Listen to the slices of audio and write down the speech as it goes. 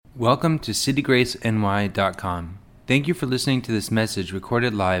Welcome to citygraceny.com. Thank you for listening to this message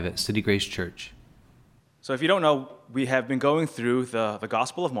recorded live at City Grace Church. So if you don't know, we have been going through the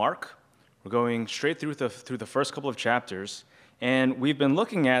Gospel of Mark. We're going straight through the first couple of chapters, and we've been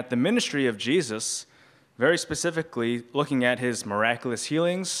looking at the ministry of Jesus, very specifically looking at his miraculous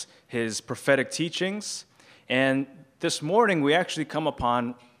healings, his prophetic teachings, and this morning we actually come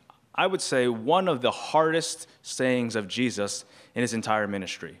upon, I would say, one of the hardest sayings of Jesus in his entire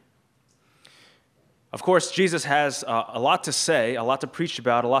ministry. Of course, Jesus has a lot to say, a lot to preach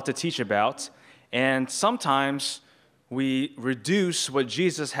about, a lot to teach about, and sometimes we reduce what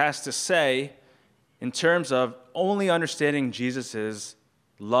Jesus has to say in terms of only understanding Jesus'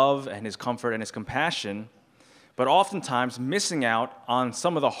 love and his comfort and his compassion, but oftentimes missing out on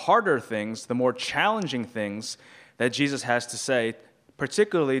some of the harder things, the more challenging things that Jesus has to say,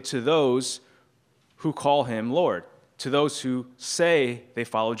 particularly to those who call him Lord, to those who say they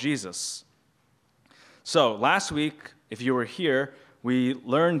follow Jesus. So last week, if you were here, we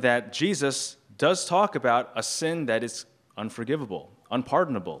learned that Jesus does talk about a sin that is unforgivable,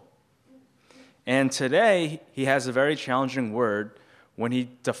 unpardonable. And today, he has a very challenging word when he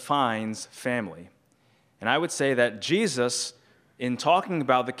defines family. And I would say that Jesus, in talking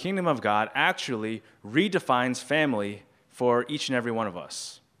about the kingdom of God, actually redefines family for each and every one of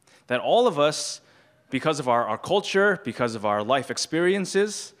us. That all of us, because of our culture, because of our life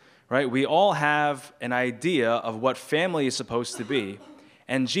experiences, right, we all have an idea of what family is supposed to be.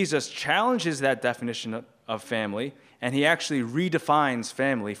 And Jesus challenges that definition of family, and he actually redefines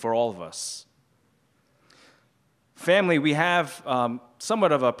family for all of us. Family, we have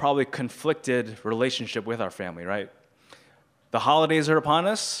somewhat of a probably conflicted relationship with our family, right? The holidays are upon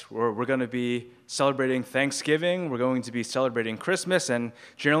us. We're going to be celebrating Thanksgiving. We're going to be celebrating Christmas. And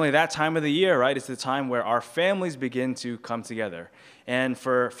generally that time of the year, right, is the time where our families begin to come together. And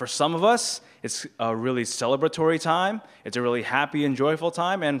for some of us, it's a really celebratory time. It's a really happy and joyful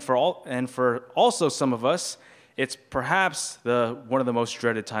time. And for also some of us, it's perhaps one of the most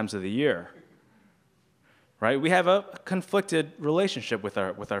dreaded times of the year. Right? We have a conflicted relationship with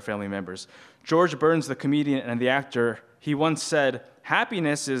our family members. George Burns, the comedian and the actor, he once said,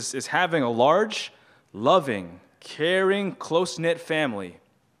 "Happiness is having a large, loving, caring, close-knit family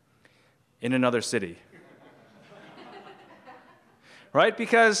in another city." Right?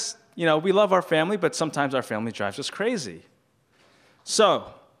 Because, we love our family, but sometimes our family drives us crazy.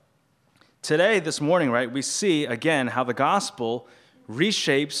 So, today, this morning, right, we see, again, how the gospel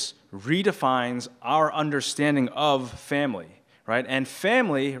reshapes, redefines our understanding of family, right? And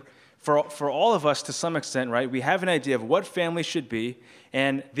family, for all of us to some extent, right, we have an idea of what family should be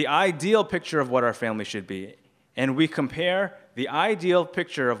and the ideal picture of what our family should be. And we compare the ideal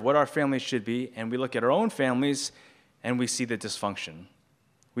picture of what our family should be, and we look at our own families, and we see the dysfunction.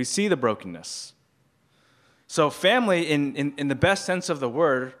 We see the brokenness. So family, in the best sense of the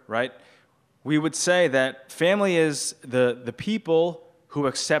word, right, we would say that family is the people who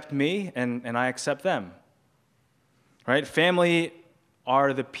accept me and I accept them. Right? Family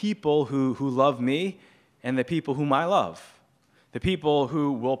are the people who love me and the people whom I love. The people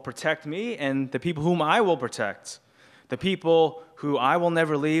who will protect me and the people whom I will protect. The people who I will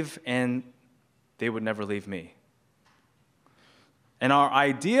never leave and they would never leave me. And our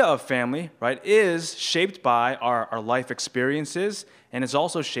idea of family, right, is shaped by our life experiences, and it's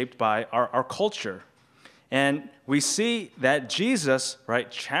also shaped by our culture. And we see that Jesus, right,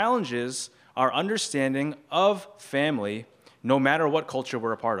 challenges our understanding of family no matter what culture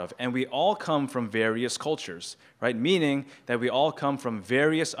we're a part of. And we all come from various cultures, right, meaning that we all come from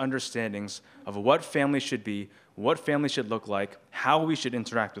various understandings of what family should be, what family should look like, how we should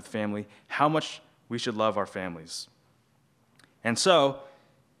interact with family, how much we should love our families. And so,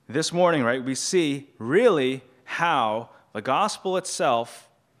 this morning, right, we see really how the gospel itself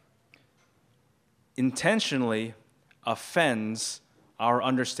intentionally offends our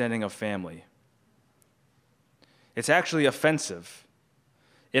understanding of family. It's actually offensive.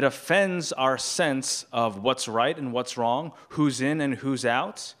 It offends our sense of what's right and what's wrong, who's in and who's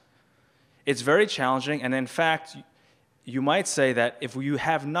out. It's very challenging, and in fact, you might say that if you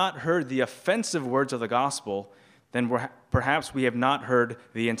have not heard the offensive words of the gospel, then perhaps we have not heard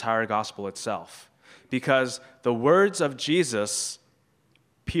the entire gospel itself. Because the words of Jesus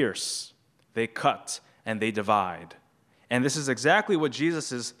pierce, they cut, and they divide. And this is exactly what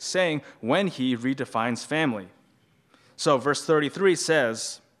Jesus is saying when he redefines family. So verse 33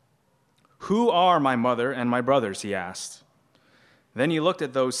 says, "Who are my mother and my brothers?" he asked. Then he looked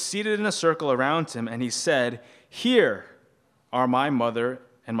at those seated in a circle around him, and he said, "Here are my mother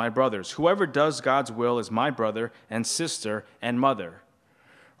and my brothers. Whoever does God's will is my brother and sister and mother."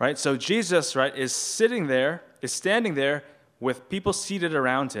 right? So Jesus, right, is standing there with people seated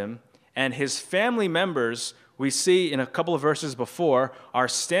around him, and his family members, we see in a couple of verses before, are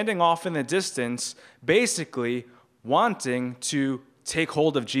standing off in the distance, basically wanting to take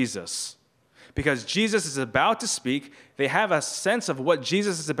hold of Jesus. Because Jesus is about to speak, they have a sense of what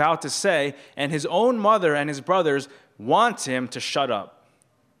Jesus is about to say, and his own mother and his brothers want him to shut up.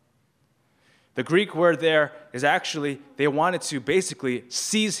 The Greek word there is actually, they wanted to basically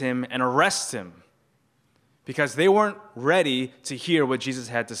seize him and arrest him because they weren't ready to hear what Jesus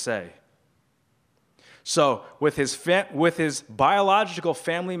had to say. So with his biological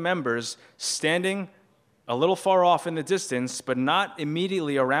family members standing a little far off in the distance, but not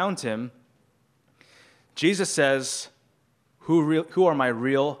immediately around him, Jesus says, who are my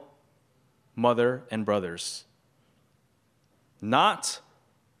real mother and brothers? Not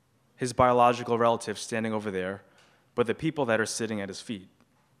his biological relatives standing over there, but the people that are sitting at his feet.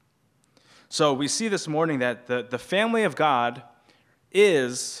 So we see this morning that the family of God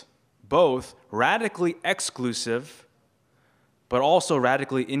is both radically exclusive, but also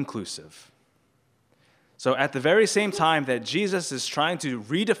radically inclusive. So at the very same time that Jesus is trying to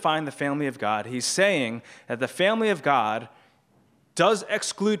redefine the family of God, he's saying that the family of God does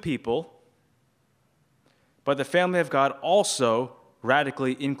exclude people, but the family of God also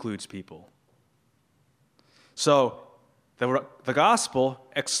radically includes people. So the gospel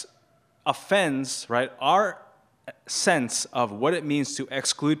offends, right, our sense of what it means to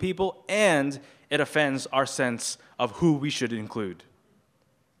exclude people, and it offends our sense of who we should include.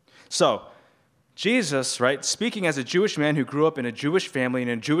 So Jesus, right, speaking as a Jewish man who grew up in a Jewish family and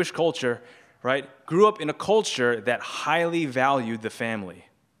in a Jewish culture, right, grew up in a culture that highly valued the family.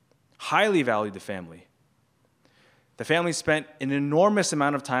 Highly valued the family. The family spent an enormous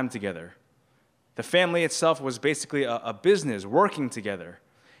amount of time together. The family itself was basically a business working together.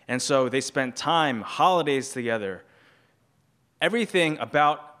 And so they spent time, holidays together. Everything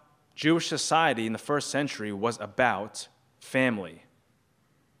about Jewish society in the first century was about family.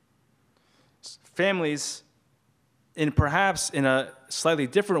 Families, perhaps in a slightly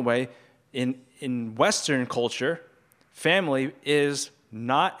different way, in Western culture, family is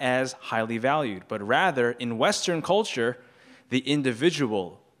not as highly valued, but rather in Western culture, the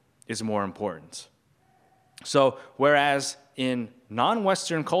individual is more important. So whereas in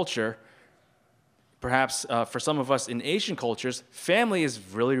non-Western culture, perhaps for some of us in Asian cultures, family is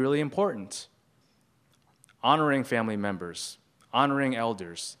really, really important. Honoring family members, honoring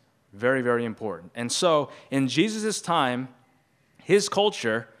elders, very, very important. And so in Jesus' time, his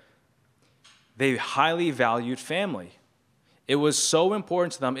culture, they highly valued family. It was so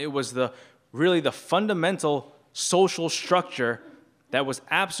important to them. It was really the fundamental social structure that was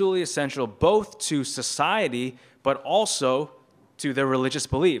absolutely essential both to society but also to their religious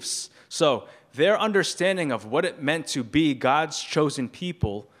beliefs. So their understanding of what it meant to be God's chosen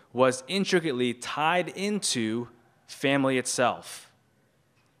people was intricately tied into family itself,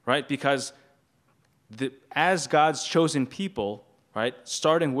 right? Because as God's chosen people, right,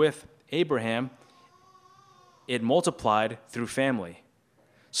 starting with Abraham, it multiplied through family.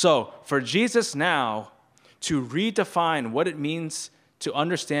 So for Jesus now to redefine what it means to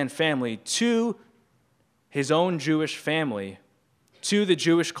understand family to his own Jewish family, to the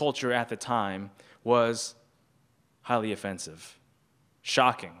Jewish culture at the time, was highly offensive,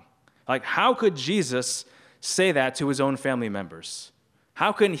 shocking. Like, how could Jesus say that to his own family members?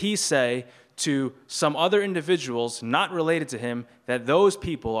 How can he say to some other individuals not related to him that those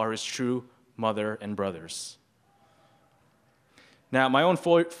people are his true mother and brothers? Now, my own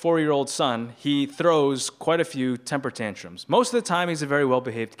four-year-old son, he throws quite a few temper tantrums. Most of the time, he's a very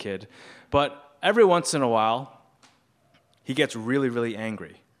well-behaved kid, but every once in a while, he gets really, really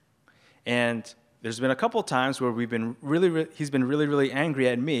angry. And there's been a couple of times where he's been really, really angry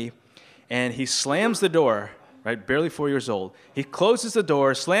at me, and he slams the door, right, barely 4 years old. He closes the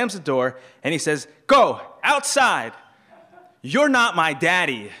door, slams the door, and he says, "Go outside. You're not my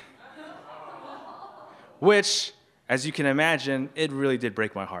daddy." Which, as you can imagine, it really did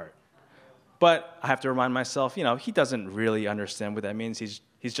break my heart. But I have to remind myself, he doesn't really understand what that means.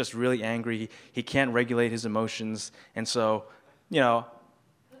 He's just really angry. He can't regulate his emotions. And so,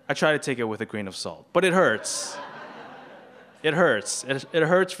 I try to take it with a grain of salt. But it hurts. It hurts. It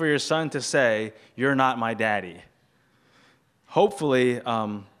hurts for your son to say, "You're not my daddy." Hopefully,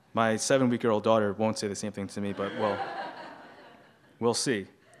 my 7-week-old daughter won't say the same thing to me, but we'll see.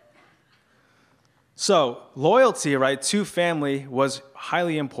 So loyalty, right, to family was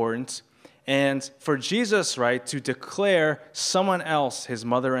highly important. And for Jesus, right, to declare someone else his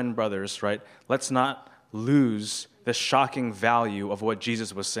mother and brothers, right, let's not lose the shocking value of what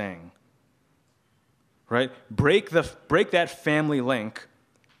Jesus was saying. Right? Break that family link,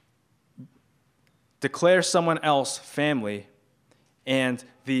 declare someone else family, and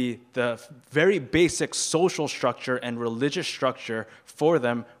the very basic social structure and religious structure for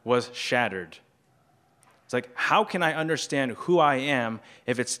them was shattered. It's like, how can I understand who I am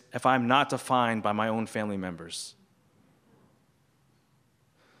if I'm not defined by my own family members?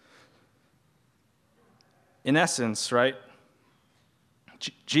 In essence, right,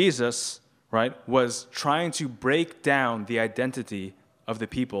 Jesus, right, was trying to break down the identity of the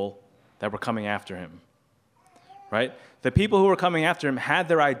people that were coming after him, right? The people who were coming after him had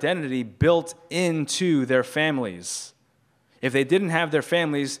their identity built into their families. If they didn't have their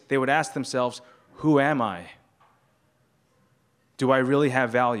families, they would ask themselves, who am I? Do I really have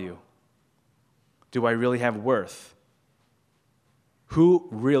value? Do I really have worth? Who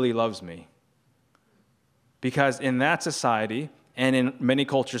really loves me? Because in that society, and in many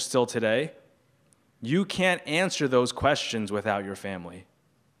cultures still today, you can't answer those questions without your family.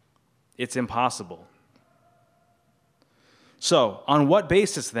 It's impossible. So, on what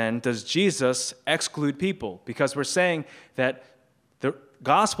basis then does Jesus exclude people? Because we're saying that the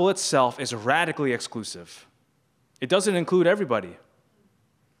gospel itself is radically exclusive. It doesn't include everybody.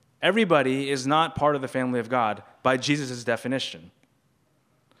 Everybody is not part of the family of God by Jesus' definition.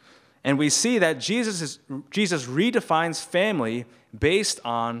 And we see that Jesus redefines family based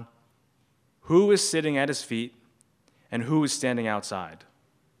on who is sitting at his feet and who is standing outside.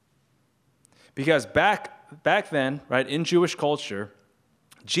 Because back then, right, in Jewish culture,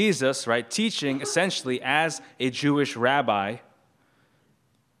 Jesus, right, teaching essentially as a Jewish rabbi,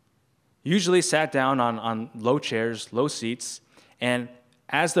 usually sat down on low chairs, low seats, and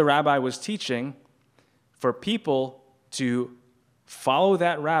as the rabbi was teaching, for people to follow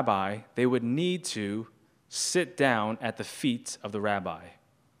that rabbi, they would need to sit down at the feet of the rabbi.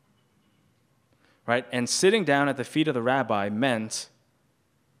 Right? And sitting down at the feet of the rabbi meant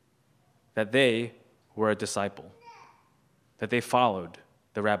that they were a disciple, that they followed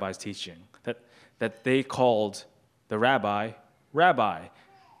the rabbi's teaching, that they called the rabbi, rabbi,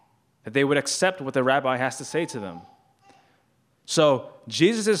 that they would accept what the rabbi has to say to them. So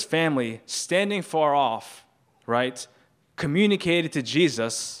Jesus' family, standing far off, right, communicated to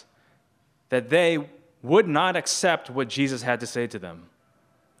Jesus that they would not accept what Jesus had to say to them,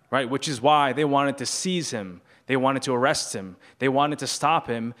 right? Which is why they wanted to seize him, they wanted to arrest him, they wanted to stop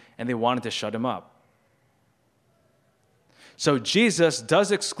him, and they wanted to shut him up. So Jesus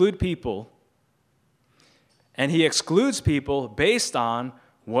does exclude people, and he excludes people based on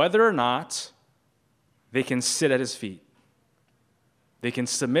whether or not they can sit at his feet. They can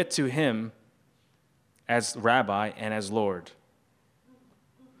submit to him as rabbi and as Lord.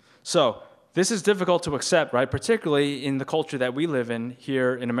 So, this is difficult to accept, right? Particularly in the culture that we live in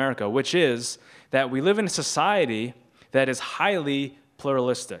here in America, which is that we live in a society that is highly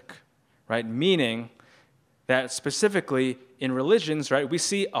pluralistic, right? Meaning that specifically in religions, right, we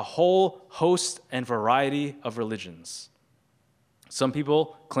see a whole host and variety of religions. Some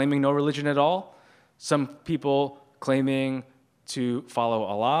people claiming no religion at all, some people claiming to follow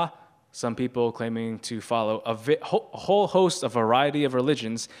Allah, some people claiming to follow a whole host of variety of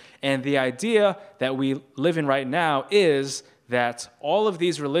religions. And the idea that we live in right now is that all of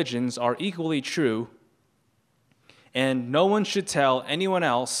these religions are equally true, and no one should tell anyone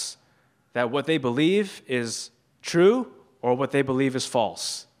else that what they believe is true or what they believe is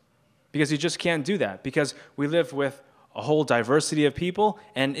false. Because you just can't do that, because we live with a whole diversity of people,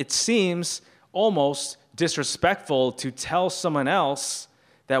 and it seems almost disrespectful to tell someone else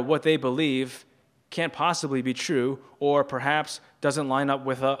that what they believe can't possibly be true, or perhaps doesn't line up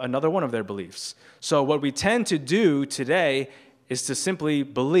with another one of their beliefs. So what we tend to do today is to simply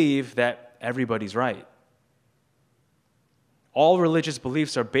believe that everybody's right. All religious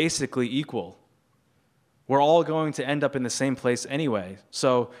beliefs are basically equal. We're all going to end up in the same place anyway,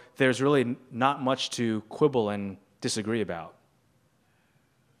 so there's really not much to quibble and disagree about.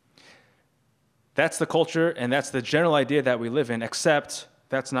 That's the culture, and that's the general idea that we live in, except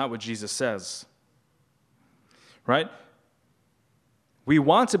that's not what Jesus says. Right? We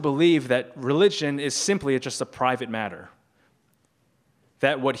want to believe that religion is simply just a private matter.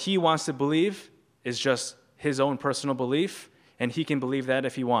 That what he wants to believe is just his own personal belief, and he can believe that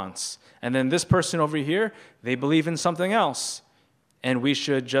if he wants. And then this person over here, they believe in something else, and we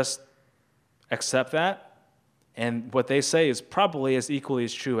should just accept that, and what they say is probably as equally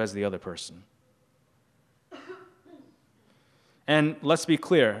as true as the other person. And let's be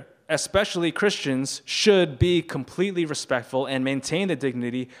clear, especially Christians, should be completely respectful and maintain the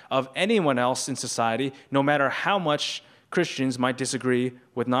dignity of anyone else in society, no matter how much Christians might disagree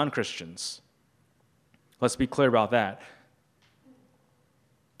with non-Christians. Let's be clear about that.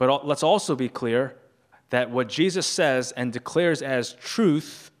 But let's also be clear that what Jesus says and declares as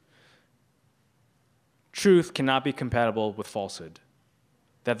truth cannot be compatible with falsehood.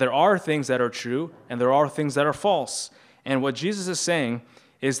 That there are things that are true and there are things that are false. And what Jesus is saying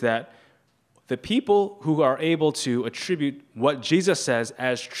is that the people who are able to attribute what Jesus says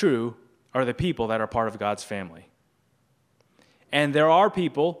as true are the people that are part of God's family. And there are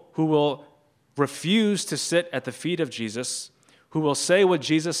people who will refuse to sit at the feet of Jesus, who will say what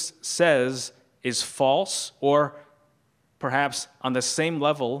Jesus says is false, or perhaps on the same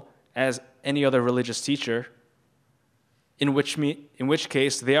level as any other religious teacher, in which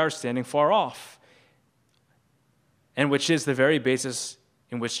case they are standing far off, and which is the very basis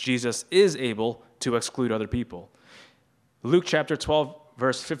in which Jesus is able to exclude other people. Luke chapter 12,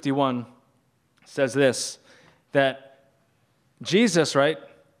 verse 51 says this, that Jesus, right,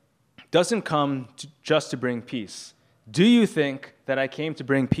 doesn't come just to bring peace. Do you think that I came to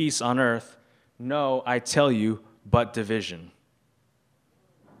bring peace on earth? No, I tell you, but division.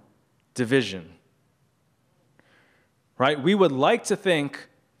 Division. Right? We would like to think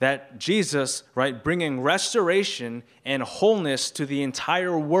that Jesus, right, bringing restoration and wholeness to the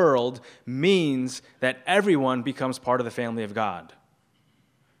entire world means that everyone becomes part of the family of God.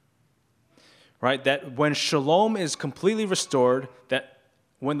 Right? That when shalom is completely restored, that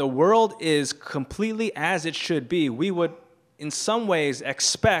when the world is completely as it should be, we would in some ways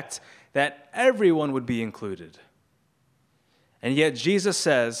expect that everyone would be included. And yet Jesus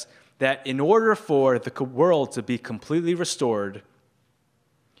says that in order for the world to be completely restored,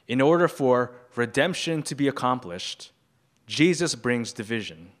 in order for redemption to be accomplished, Jesus brings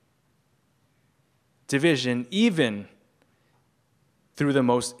division. Division even through the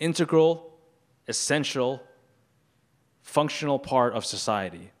most integral, essential, functional part of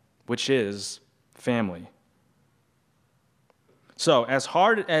society, which is family. So, as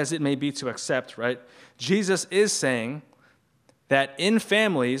hard as it may be to accept, right, Jesus is saying that in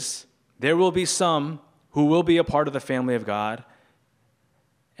families, there will be some who will be a part of the family of God,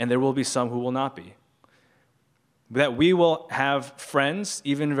 and there will be some who will not be. That we will have friends,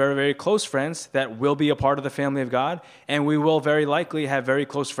 even very, very close friends, that will be a part of the family of God, and we will very likely have very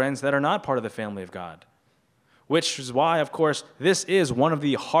close friends that are not part of the family of God. Which is why, of course, this is one of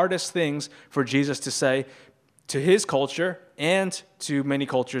the hardest things for Jesus to say to his culture and to many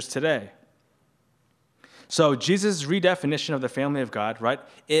cultures today. So Jesus' redefinition of the family of God, right,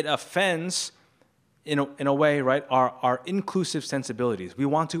 it offends, in a way, right, our inclusive sensibilities. We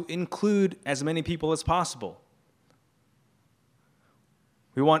want to include as many people as possible.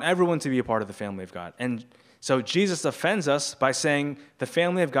 We want everyone to be a part of the family of God. And so Jesus offends us by saying the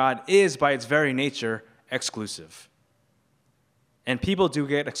family of God is, by its very nature, exclusive. And people do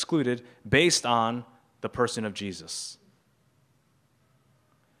get excluded based on the person of Jesus.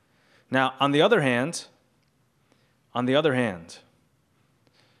 Now, on the other hand,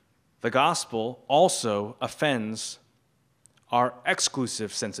 the gospel also offends our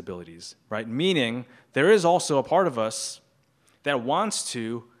exclusive sensibilities, right? Meaning, there is also a part of us that wants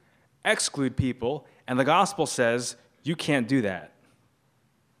to exclude people, and the gospel says, you can't do that.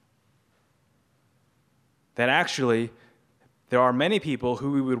 That actually, there are many people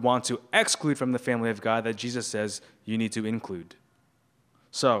who we would want to exclude from the family of God that Jesus says you need to include.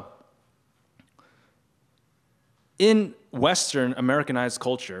 So, in Western Americanized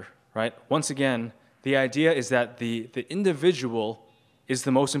culture, right, once again, the idea is that the individual is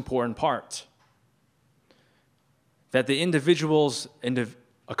the most important part. That the individual's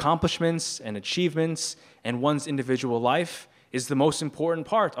accomplishments and achievements and one's individual life is the most important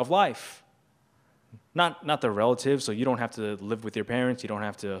part of life. Not the relatives, so you don't have to live with your parents, you don't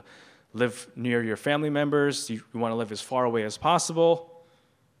have to live near your family members, you want to live as far away as possible.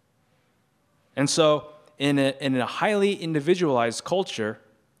 And so, in a highly individualized culture,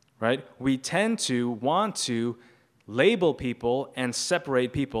 right, we tend to want to label people and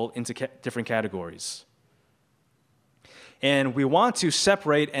separate people into different categories. And we want to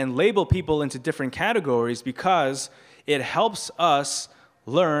separate and label people into different categories because it helps us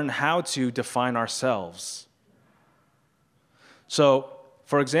learn how to define ourselves. So,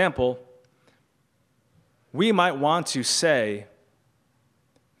 for example, we might want to say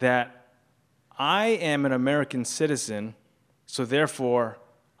that I am an American citizen, so therefore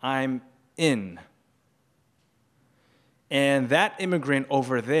I'm in. And that immigrant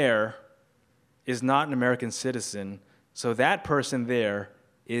over there is not an American citizen, so that person there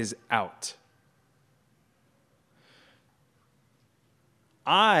is out.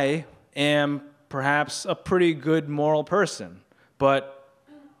 I am perhaps a pretty good moral person, but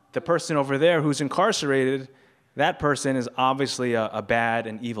the person over there who's incarcerated, that person is obviously a bad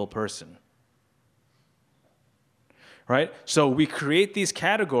and evil person. Right? So we create these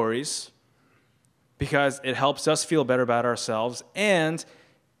categories because it helps us feel better about ourselves, and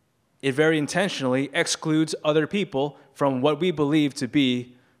it very intentionally excludes other people from what we believe to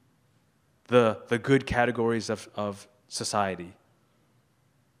be the good categories of society.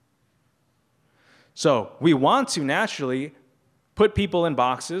 So we want to naturally put people in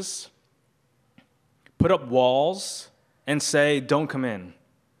boxes, put up walls, and say, don't come in,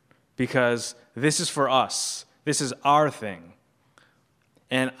 because this is for us. This is our thing.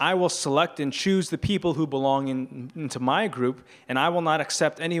 And I will select and choose the people who belong into my group, and I will not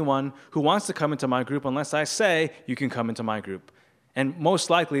accept anyone who wants to come into my group unless I say, you can come into my group. And most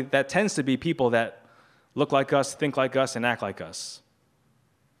likely, that tends to be people that look like us, think like us, and act like us.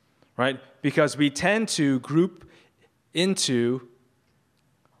 Right? Because we tend to group into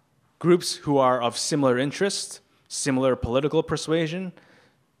groups who are of similar interest, similar political persuasion,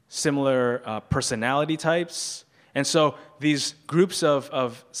 similar personality types. And so these groups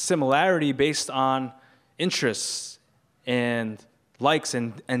of similarity based on interests and likes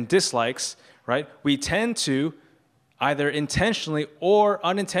and dislikes, right? We tend to either intentionally or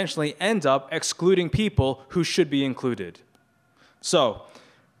unintentionally end up excluding people who should be included. So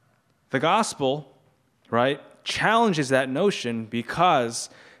the gospel, right, challenges that notion because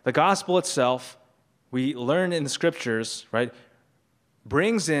the gospel itself, we learn in the scriptures, right,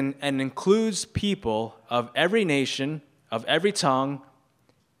 brings in and includes people of every nation, of every tongue,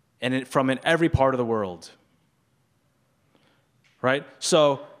 and from in every part of the world. Right?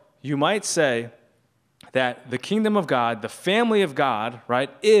 So you might say that the kingdom of God, the family of God, right,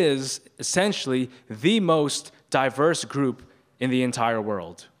 is essentially the most diverse group in the entire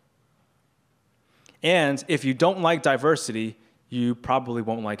world. And if you don't like diversity, you probably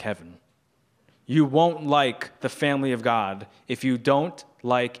won't like heaven. You won't like the family of God if you don't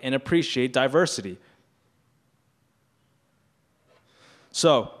like and appreciate diversity.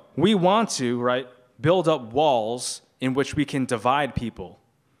 So we want to, right, build up walls in which we can divide people.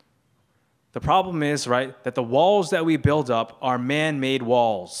 The problem is, right, that the walls that we build up are man-made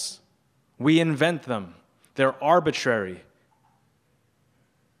walls. We invent them. They're arbitrary.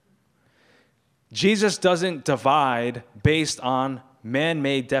 Jesus doesn't divide based on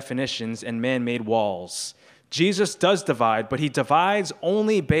man-made definitions and man-made walls. Jesus does divide, but he divides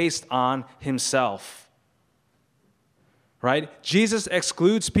only based on himself. Right? Jesus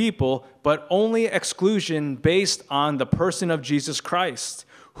excludes people, but only exclusion based on the person of Jesus Christ.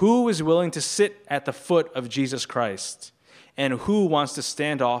 Who is willing to sit at the foot of Jesus Christ? And who wants to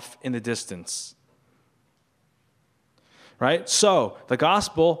stand off in the distance? Right? So the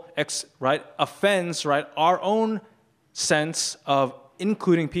gospel offends, right, our own sense of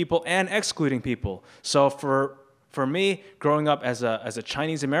including people and excluding people. So for me, growing up as a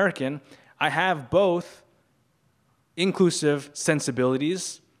Chinese American, I have both inclusive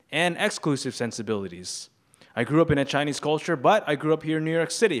sensibilities and exclusive sensibilities. I grew up in a Chinese culture, but I grew up here in New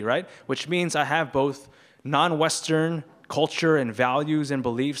York City, right? Which means I have both non-Western culture and values and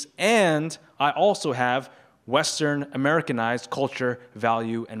beliefs, and I also have Western Americanized culture,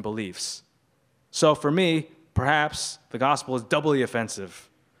 value, and beliefs. So for me, perhaps the gospel is doubly offensive.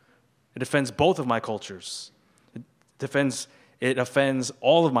 It offends both of my cultures. It offends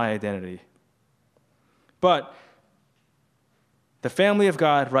all of my identity. But the family of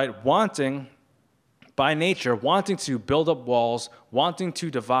God, right, wanting to build up walls, wanting to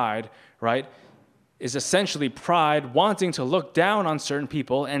divide, right, is essentially pride, wanting to look down on certain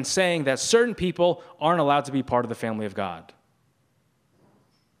people and saying that certain people aren't allowed to be part of the family of God.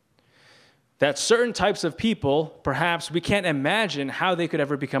 That certain types of people, perhaps we can't imagine how they could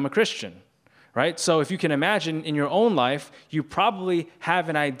ever become a Christian, right? So if you can imagine in your own life, you probably have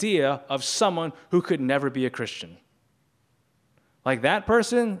an idea of someone who could never be a Christian. Like that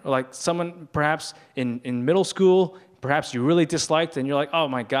person, or like someone perhaps in middle school, perhaps you really disliked, and you're like, oh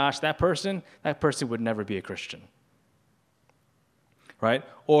my gosh, that person would never be a Christian. Right?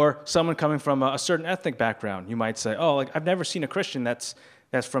 Or someone coming from a certain ethnic background, you might say, oh, like I've never seen a Christian that's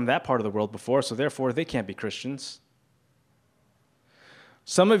from that part of the world before, so therefore they can't be Christians.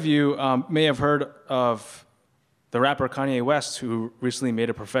 Some of you may have heard of the rapper Kanye West, who recently made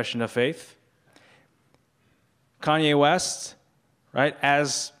a profession of faith. Kanye West, right,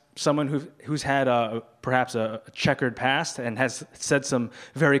 as someone who's had perhaps a checkered past and has said some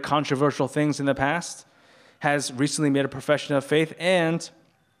very controversial things in the past, has recently made a profession of faith, and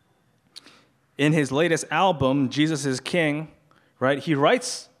in his latest album, Jesus is King, right, he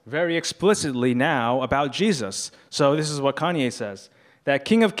writes very explicitly now about Jesus. So this is what Kanye says, that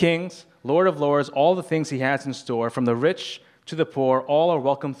King of Kings, Lord of Lords, all the things he has in store, from the rich to the poor, all are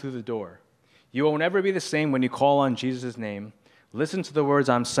welcome through the door. You will never be the same when you call on Jesus' name. Listen to the words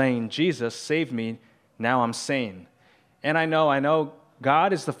I'm saying. Jesus, save me. Now I'm sane. And I know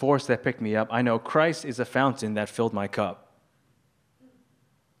God is the force that picked me up. I know Christ is the fountain that filled my cup.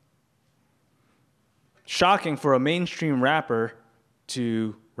 Shocking for a mainstream rapper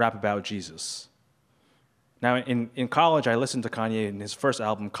to rap about Jesus. Now, in college, I listened to Kanye in his first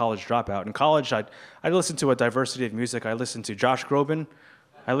album, College Dropout. In college, I listened to a diversity of music. I listened to Josh Groban,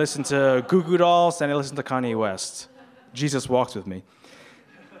 I listened to Goo Goo Dolls, and I listened to Kanye West. Jesus walks with me.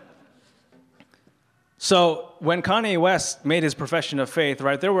 So when Kanye West made his profession of faith,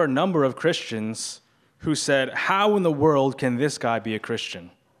 right, there were a number of Christians who said, how in the world can this guy be a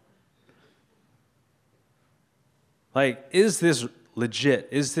Christian? Like, is this legit?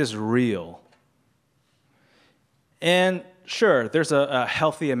 Is this real? And sure, there's a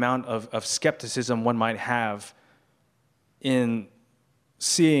healthy amount of skepticism one might have in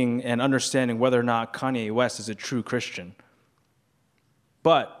seeing and understanding whether or not Kanye West is a true Christian.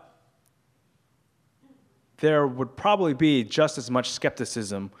 But there would probably be just as much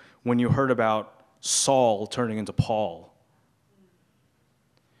skepticism when you heard about Saul turning into Paul.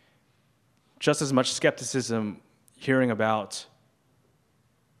 Just as much skepticism hearing about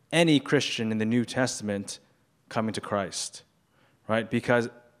any Christian in the New Testament coming to Christ, right? Because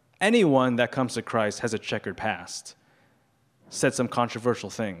anyone that comes to Christ has a checkered past, said some controversial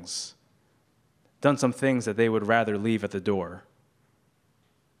things, done some things that they would rather leave at the door,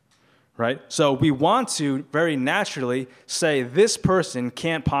 right? So we want to very naturally say this person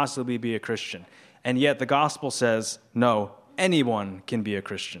can't possibly be a Christian, and yet the gospel says, no, anyone can be a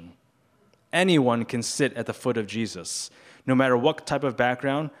Christian. Anyone can sit at the foot of Jesus, no matter what type of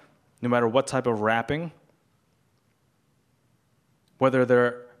background, no matter what type of rapping, whether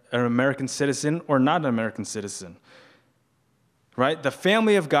they're an American citizen or not an American citizen, right? The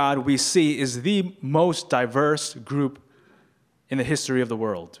family of God we see is the most diverse group in the history of the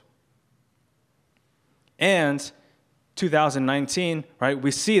world. And 2019, right,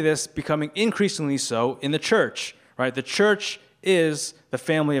 we see this becoming increasingly so in the church, right? The church is the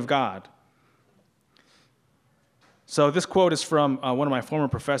family of God. So this quote is from one of my former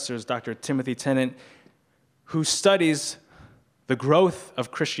professors, Dr. Timothy Tennant, who studies the growth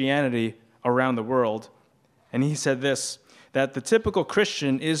of Christianity around the world. And he said this, that the typical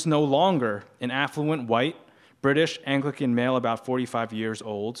Christian is no longer an affluent white, British, Anglican male about 45 years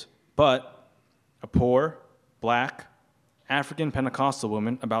old, but a poor, black, African Pentecostal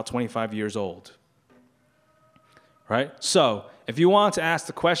woman about 25 years old. Right? So, if you want to ask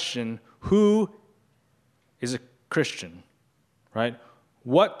the question, who is a Christian? Right?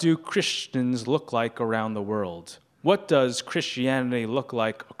 What do Christians look like around the world? What does Christianity look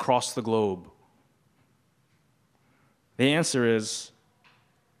like across the globe? The answer is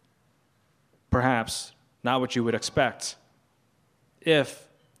perhaps not what you would expect if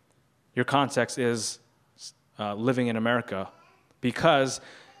your context is living in America, because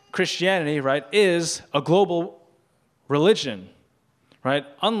Christianity, right, is a global religion, right?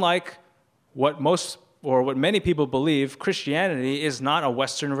 Unlike what many people believe, Christianity is not a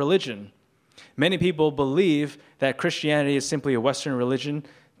Western religion. Many people believe that Christianity is simply a Western religion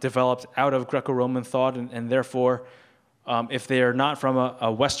developed out of Greco-Roman thought, and therefore, if they are not from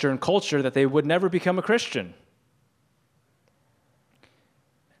a Western culture, that they would never become a Christian.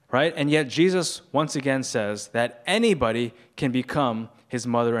 Right? And yet Jesus once again says that anybody can become his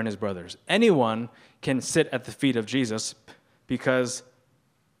mother and his brothers. Anyone can sit at the feet of Jesus because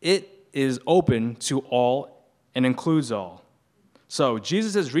it is open to all and includes all. So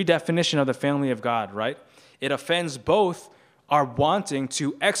Jesus' redefinition of the family of God, right? It offends both our wanting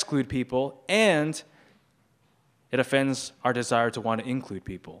to exclude people and it offends our desire to want to include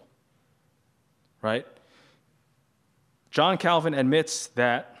people, right? John Calvin admits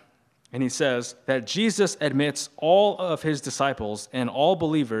that, and he says that Jesus admits all of his disciples and all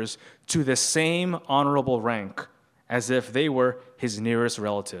believers to the same honorable rank as if they were his nearest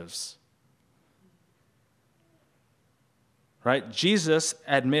relatives. Right? Jesus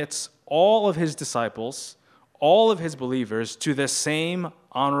admits all of his disciples, all of his believers to the same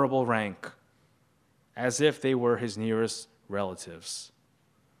honorable rank as if they were his nearest relatives.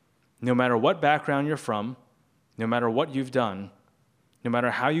 No matter what background you're from, no matter what you've done, no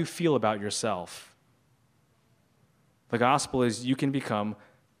matter how you feel about yourself, the gospel is you can become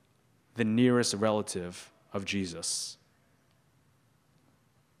the nearest relative of Jesus.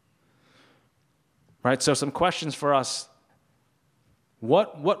 Right? So some questions for us.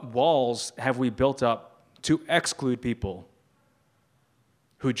 What walls have we built up to exclude people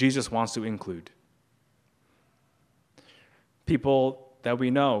who Jesus wants to include? People that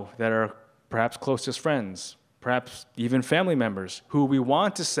we know that are perhaps closest friends, perhaps even family members, who we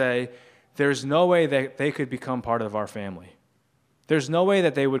want to say, there's no way that they could become part of our family. There's no way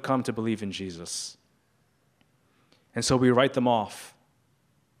that they would come to believe in Jesus. And so we write them off.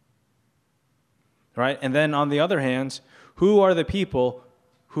 Right? And then on the other hand, who are the people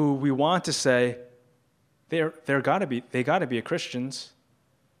who we want to say, they gotta be Christians.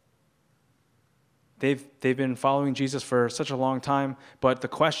 They've been following Jesus for such a long time, but the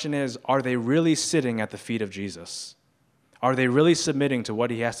question is, are they really sitting at the feet of Jesus? Are they really submitting to what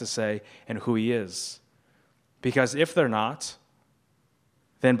he has to say and who he is? Because if they're not,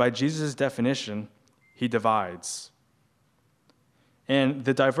 then by Jesus' definition, he divides. And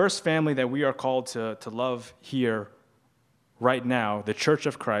the diverse family that we are called to love here right now, the Church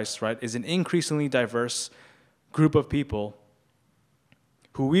of Christ, right, is an increasingly diverse group of people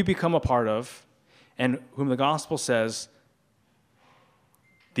who we become a part of and whom the gospel says,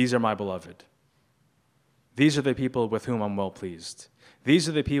 these are my beloved. These are the people with whom I'm well pleased. These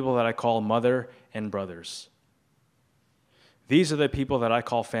are the people that I call mother and brothers. These are the people that I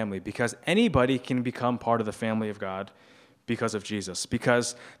call family, because anybody can become part of the family of God because of Jesus.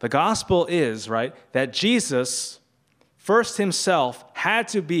 Because the gospel is, right, that Jesus first himself had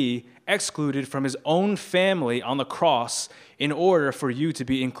to be excluded from his own family on the cross in order for you to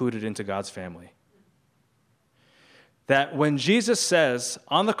be included into God's family. That when Jesus says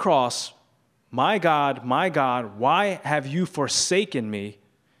on the cross, my God, why have you forsaken me?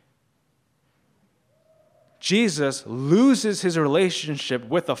 Jesus loses his relationship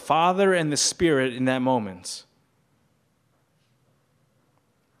with the Father and the Spirit in that moment.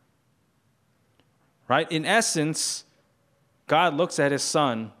 Right? In essence, God looks at his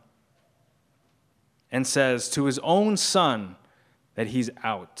son and says to his own son that he's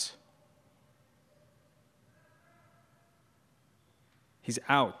out. He's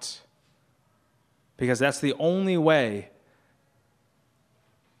out. Because that's the only way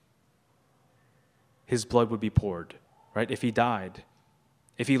his blood would be poured, right? If he died,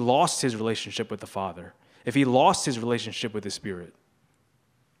 if he lost his relationship with the Father, if he lost his relationship with the Spirit.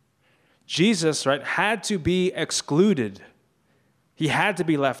 Jesus, right, had to be excluded. He had to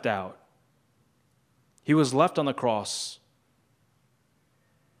be left out. He was left on the cross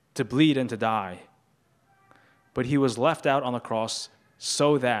to bleed and to die. But he was left out on the cross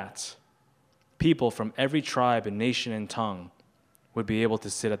so that people from every tribe and nation and tongue would be able to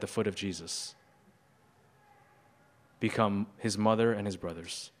sit at the foot of Jesus, become his mother and his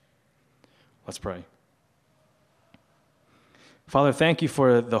brothers. Let's pray. Father, thank you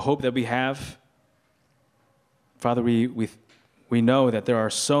for the hope that we have. Father, we know that there are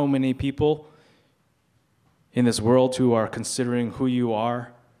so many people in this world who are considering who you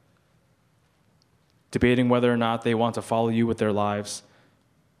are, debating whether or not they want to follow you with their lives,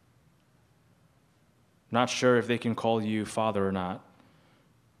 not sure if they can call you Father or not.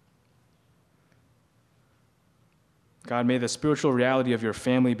 God, may the spiritual reality of your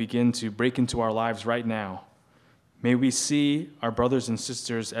family begin to break into our lives right now. May we see our brothers and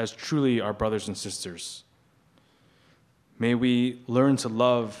sisters as truly our brothers and sisters. May we learn to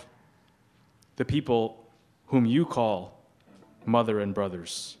love the people whom you call mother and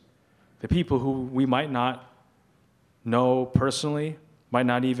brothers, the people who we might not know personally, might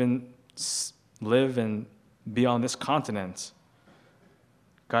not even live and be on this continent.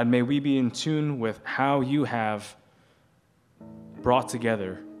 God, may we be in tune with how you have brought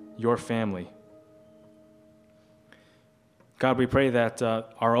together your family. God, we pray that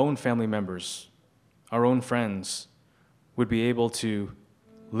our own family members, our own friends, would be able to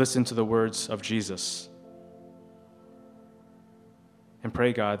listen to the words of Jesus. And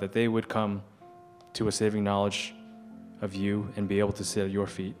pray, God, that they would come to a saving knowledge of you and be able to sit at your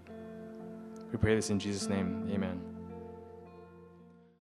feet. We pray this in Jesus' name. Amen.